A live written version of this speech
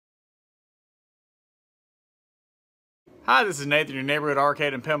Hi, this is Nathan, your neighborhood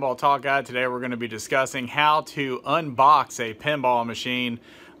arcade and pinball talk guide. Today we're going to be discussing how to unbox a pinball machine.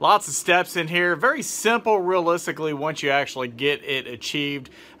 Lots of steps in here. Very simple, realistically, once you actually get it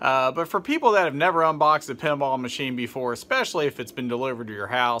achieved. But for people that have never unboxed a pinball machine before, especially if it's been delivered to your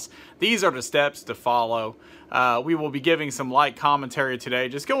house, these are the steps to follow. We will be giving some light commentary today,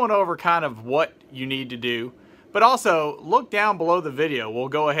 just going over kind of what you need to do. But also, look down below the video. We'll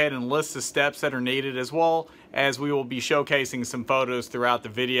go ahead and list the steps that are needed, as well as we will be showcasing some photos throughout the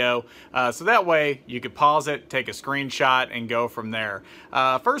video. So that way, you could pause it, take a screenshot, and go from there.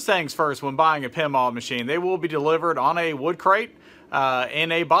 First things first, when buying a pinball machine, they will be delivered on a wood crate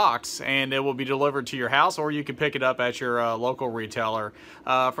in a box, and it will be delivered to your house, or you can pick it up at your local retailer.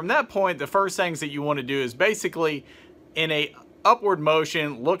 From that point, the first things that you want to do is basically, in a upward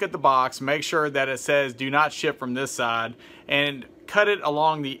motion, look at the box, make sure that it says do not ship from this side, and cut it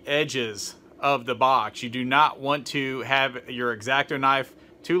along the edges of the box. You do not want to have your X-Acto knife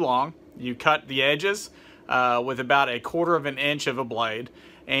too long. You cut the edges with about 1/4 of an inch of a blade.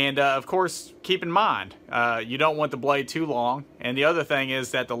 And of course, keep in mind, you don't want the blade too long. And the other thing is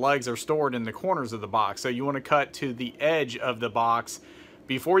that the legs are stored in the corners of the box. So you want to cut to the edge of the box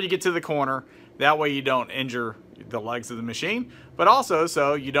before you get to the corner. That way you don't injure the legs of the machine, but also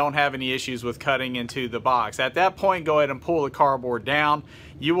so you don't have any issues with cutting into the box. At that point, go ahead and pull the cardboard down.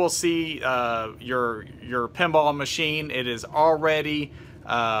 You will see your pinball machine. It is already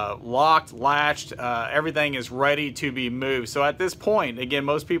locked, latched, everything is ready to be moved. So at this point, again,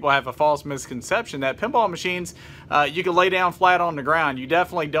 most people have a false misconception that pinball machines, you can lay down flat on the ground. You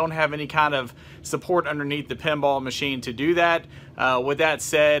definitely don't have any kind of support underneath the pinball machine to do that. With that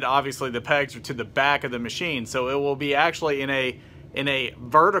said, obviously the pegs are to the back of the machine, so it will be actually in a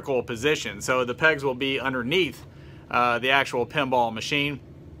vertical position. So the pegs will be underneath the actual pinball machine.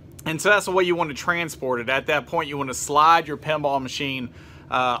 And so that's the way you want to transport it. At that point, you want to slide your pinball machine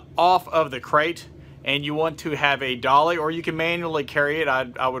off of the crate, and you want to have a dolly, or you can manually carry it.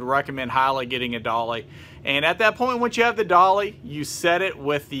 I would recommend highly getting a dolly. And at that point, once you have the dolly, you set it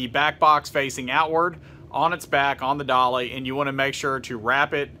with the back box facing outward on its back on the dolly, and you want to make sure to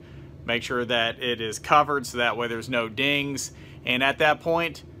wrap it, make sure that it is covered so that way there's no dings. And at that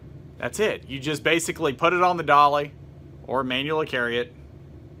point, that's it. You just basically put it on the dolly or manually carry it.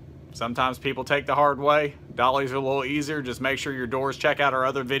 Sometimes people take the hard way. Dollies are a little easier. Just make sure your doors, check out our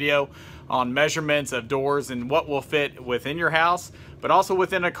other video on measurements of doors and what will fit within your house, but also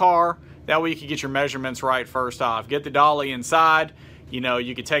within a car. That way you can get your measurements right first off. Get the dolly inside. You know,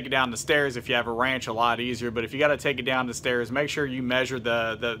 you can take it down the stairs if you have a ranch, a lot easier, but if you got to take it down the stairs, make sure you measure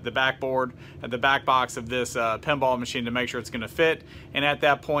the backboard and the back box of this pinball machine to make sure it's going to fit. And at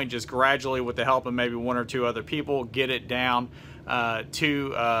that point, just gradually, with the help of maybe 1 or 2 other people, get it down to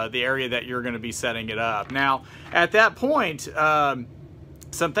the area that you're going to be setting it up. Now, at that point,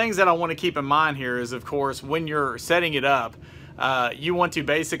 some things that I want to keep in mind here is, of course, when you're setting it up, you want to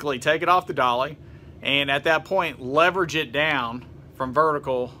basically take it off the dolly, and at that point, leverage it down from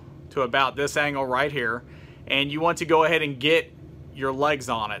vertical to about this angle right here, and you want to go ahead and get your legs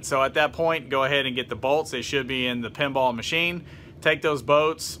on it. So at that point, go ahead and get the bolts. They should be in the pinball machine. Take those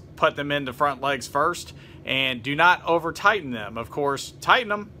bolts, put them in the front legs first, and do not over tighten them. Of course, tighten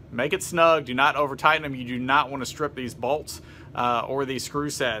them, make it snug. Do not over tighten them. You do not want to strip these bolts or these screw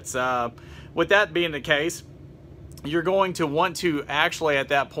sets. With that being the case, you're going to want to actually, at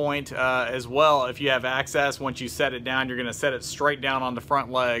that point as well, if you have access, once you set it down, you're going to set it straight down on the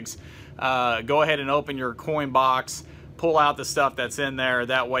front legs. Go ahead and open your coin box, pull out the stuff that's in there.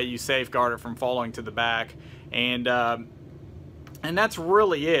 That way you safeguard it from falling to the back. And that's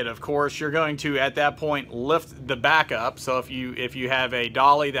really it. Of course, you're going to, at that point, lift the back up. So if you have a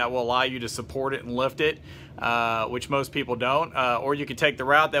dolly, that will allow you to support it and lift it, which most people don't. Or you could take the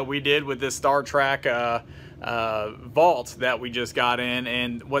route that we did with this Star Trek vault that we just got in,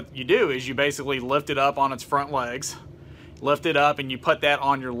 and what you do is you basically lift it up on its front legs, lift it up, and you put that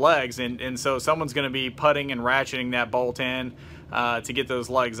on your legs, and so someone's going to be putting and ratcheting that bolt in to get those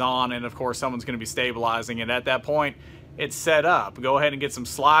legs on, and of course someone's going to be stabilizing it. At that point, it's set up. Go ahead and get some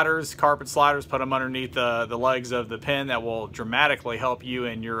sliders, carpet sliders, put them underneath the legs of the pin. That will dramatically help you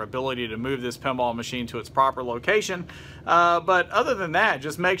in your ability to move this pinball machine to its proper location. But other than that,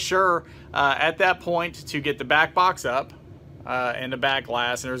 just make sure at that point to get the back box up and the back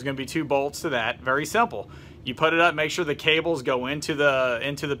glass, and there's going to be 2 bolts to that. Very simple. You put it up, make sure the cables go into the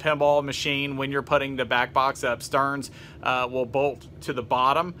pinball machine. When you're putting the back box up, sterns will bolt to the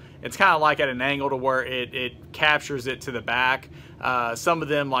bottom. It's kind of like at an angle to where it captures it to the back. Some of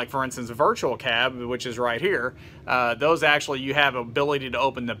them, like for instance, a virtual cab, which is right here, those actually you have ability to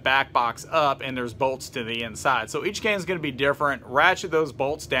open the back box up and there's bolts to the inside. So each game is going to be different. Ratchet those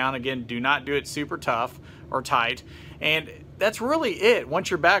bolts down. Again, do not do it super tough or tight. And that's really it.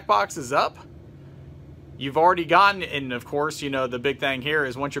 Once your back box is up, you've already gotten, and of course, you know, the big thing here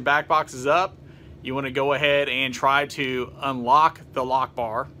is once your back box is up, you want to go ahead and try to unlock the lock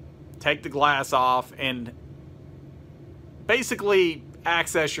bar, take the glass off, and basically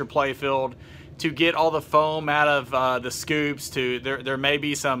access your play field to get all the foam out of the scoops. There may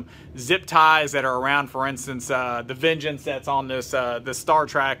be some zip ties that are around. For instance, the Vengeance that's on this the Star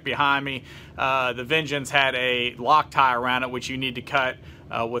Trek behind me, the Vengeance had a lock tie around it, which you need to cut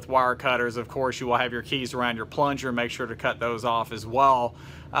with wire cutters. Of course, you will have your keys around your plunger. Make sure to cut those off as well.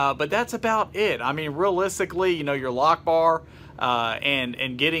 But that's about it. I mean, realistically, you know, your lock bar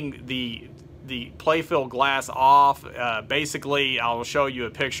and getting the playfield glass off. Basically, I'll show you a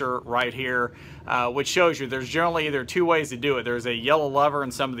picture right here, which shows you there's generally either two ways to do it. There's a yellow lever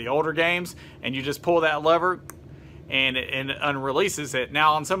in some of the older games, and you just pull that lever and it unreleases it.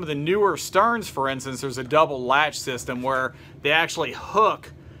 Now on some of the newer sterns, for instance, there's a double latch system where they actually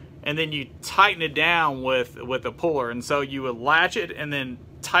hook and then you tighten it down with a puller. And so you would latch it and then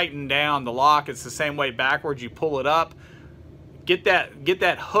tighten down the lock. It's the same way backwards. You pull it up, get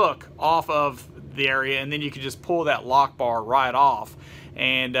that hook off of the area, and then you can just pull that lock bar right off.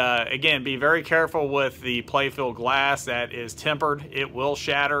 And again, be very careful with the playfield glass that is tempered. It will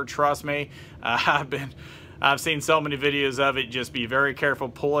shatter, trust me. I've seen so many videos of it. Just be very careful,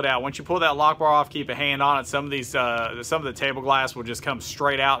 pull it out. Once you pull that lock bar off, keep a hand on it. Some of these, some of the table glass will just come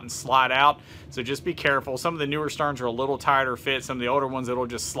straight out and slide out. So just be careful. Some of the newer sterns are a little tighter fit. Some of the older ones, it'll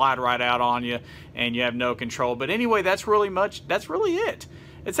just slide right out on you and you have no control. But anyway, that's really it.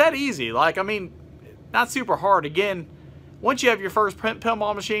 It's that easy. Like, I mean, not super hard. Again, once you have your first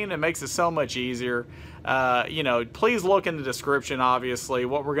pinball machine, it makes it so much easier. You know, please look in the description. Obviously,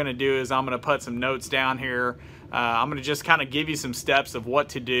 what we're going to do is I'm going to put some notes down here. I'm going to just kind of give you some steps of what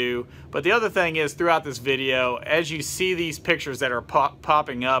to do. But the other thing is, throughout this video, as you see these pictures that are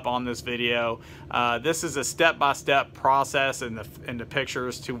popping up on this video, this is a step-by-step process in the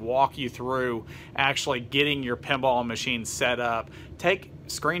pictures to walk you through actually getting your pinball machine set up. Take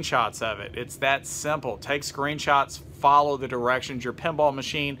screenshots of it. It's that simple. Take screenshots, follow the directions. Your pinball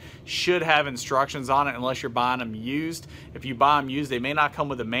machine should have instructions on it unless you're buying them used. If you buy them used, they may not come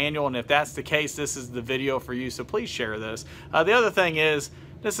with a manual, and if that's the case, this is the video for you, so please share this. The other thing is,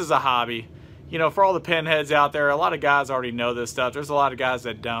 this is a hobby. You know, for all the pinheads out there, a lot of guys already know this stuff. There's a lot of guys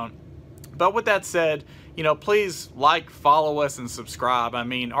that don't. But with that said, you know, please like, follow us, and subscribe. I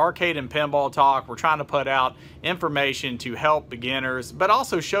mean, Arcade and Pinball Talk, we're trying to put out information to help beginners, but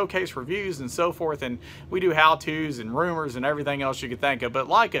also showcase reviews and so forth. And we do how-tos and rumors and everything else you could think of. But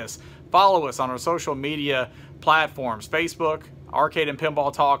like us, follow us on our social media platforms. Facebook, Arcade and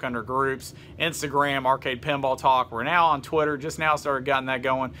Pinball Talk under groups. Instagram, Arcade Pinball Talk. We're now on Twitter. Just now started getting that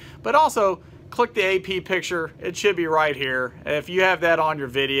going. But also, click the AP picture. It should be right here. If you have that on your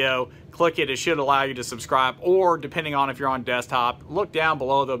video, click it. It should allow you to subscribe, or depending on if you're on desktop, look down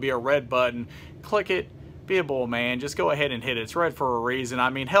below. There'll be a red button. Click it. Be a bull, man. Just go ahead and hit it. It's red for a reason. I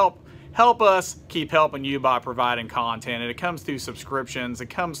mean, help us keep helping you by providing content. And it comes through subscriptions. It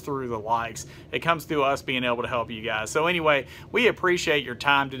comes through the likes. It comes through us being able to help you guys. So anyway, we appreciate your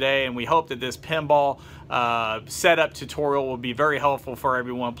time today, and we hope that this pinball setup tutorial will be very helpful for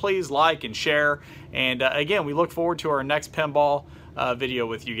everyone. Please like and share. And again, we look forward to our next pinball video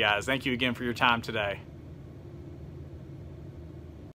with you guys. Thank you again for your time today.